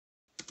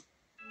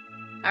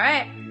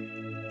Alright,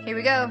 here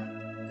we go.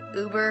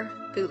 Uber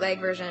bootleg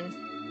version.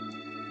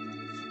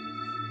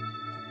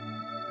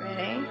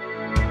 Ready?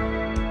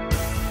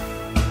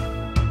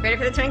 Ready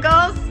for the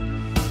twinkles?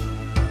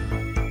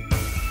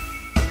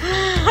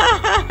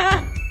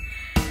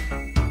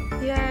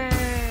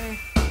 Yay!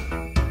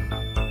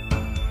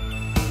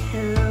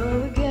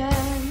 Hello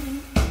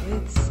again.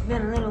 It's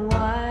been a little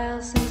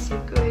while since you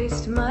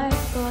graced my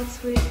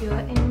thoughts with your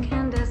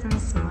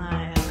incandescent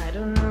smile. I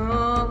don't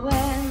know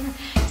when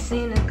I've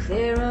seen a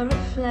clearer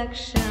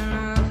reflection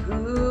of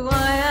who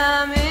I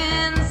am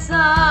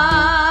inside.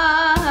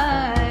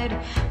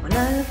 When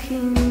I look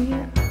in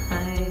your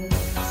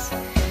eyes,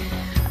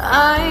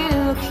 I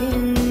look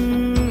in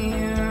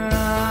your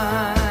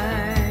eyes,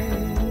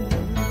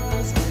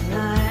 and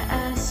I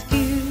ask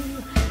you,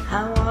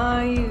 how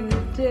are you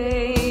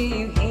today?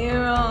 You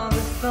hear all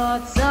the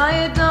thoughts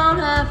I don't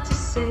have to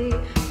say,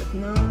 with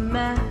no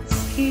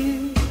mask.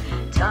 You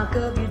talk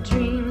of your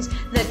dreams,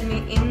 let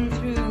me in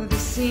through the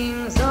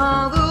seams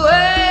all the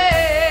way.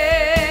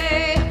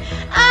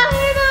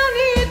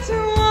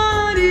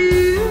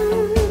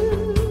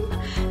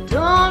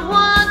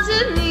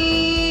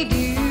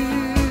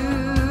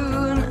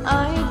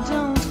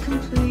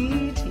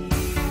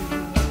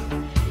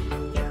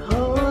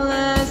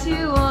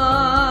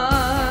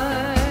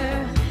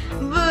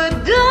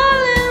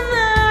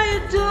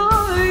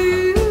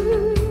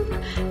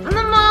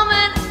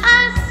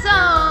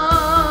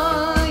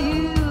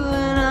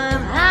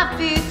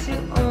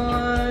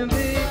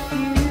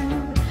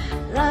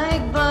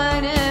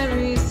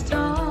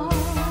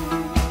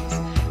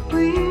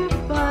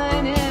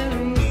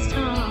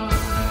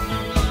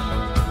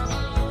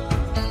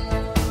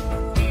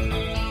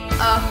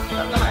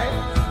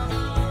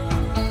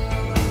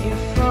 You're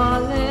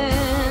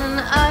falling,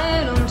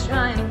 I don't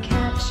try and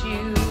catch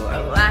you or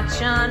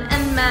latch on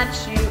and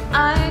match you.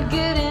 I'd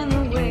get in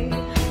the way.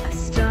 I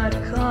start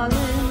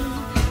calling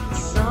the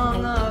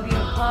song of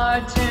your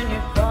heart, turn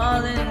your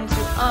fall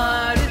into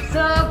art. It's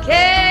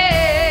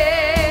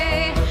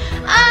okay.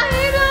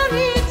 I don't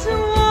need to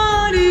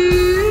want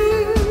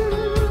you,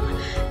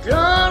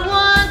 don't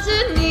want to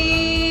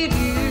need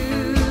you,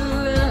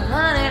 and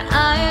honey,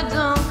 I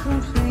don't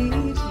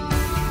complete you.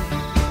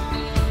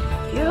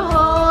 You're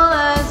whole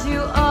as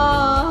you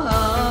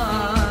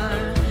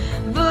are,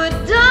 but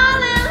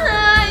darling, I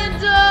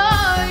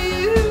adore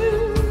you.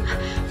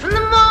 From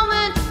the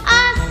moment I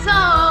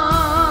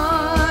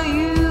saw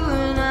you,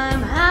 and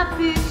I'm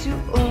happy to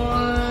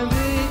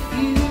orbit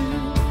you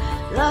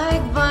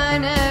like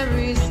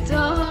binary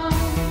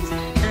stars,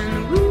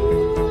 and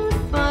we're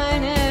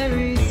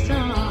binary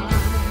stars.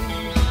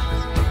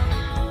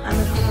 I'm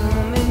at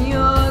home in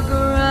your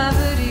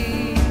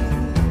gravity,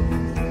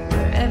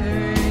 wherever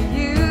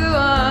you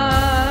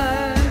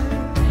are,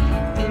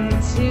 in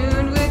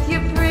tune with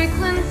your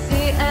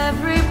frequency,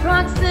 every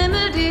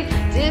proximity,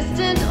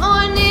 distant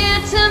or near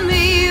to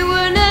me,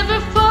 we're never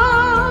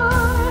far,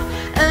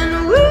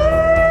 and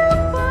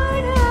we're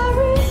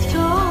binary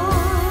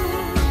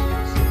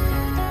stars,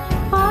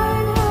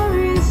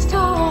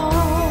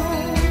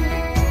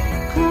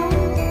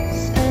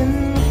 close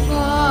and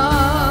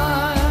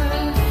far,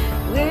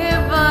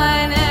 we're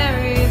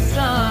binary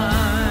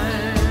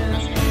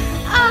stars.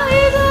 I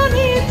don't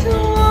need to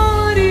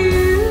want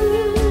you,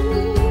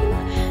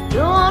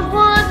 don't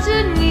want to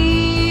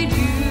need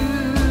you,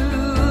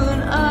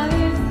 and I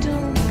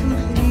don't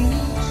complete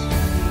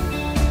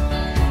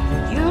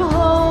you. You're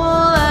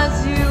whole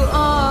as you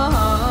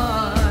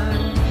are,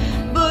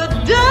 but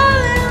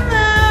darling, I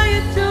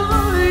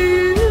adore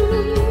you.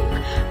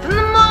 From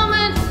the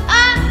moment I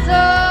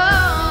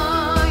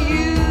saw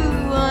you,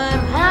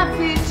 I'm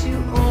happy to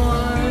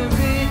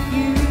orbit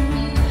you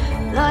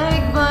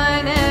like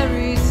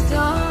binary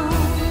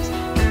stars,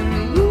 and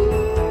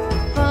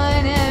we're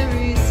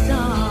binary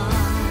stars,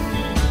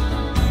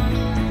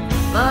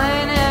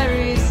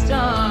 binary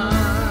stars.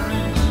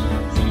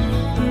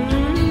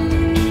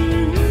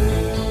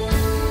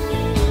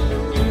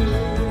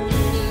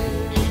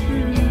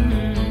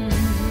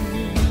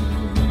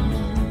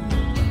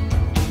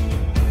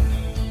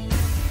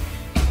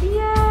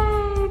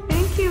 Yay!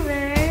 Thank you,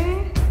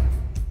 Ray.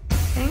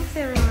 Thanks,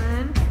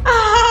 everyone.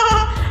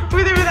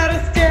 With or without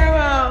a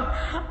stairwell.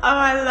 Oh,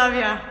 I love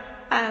ya.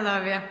 I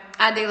love ya.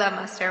 I do love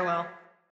my stairwell.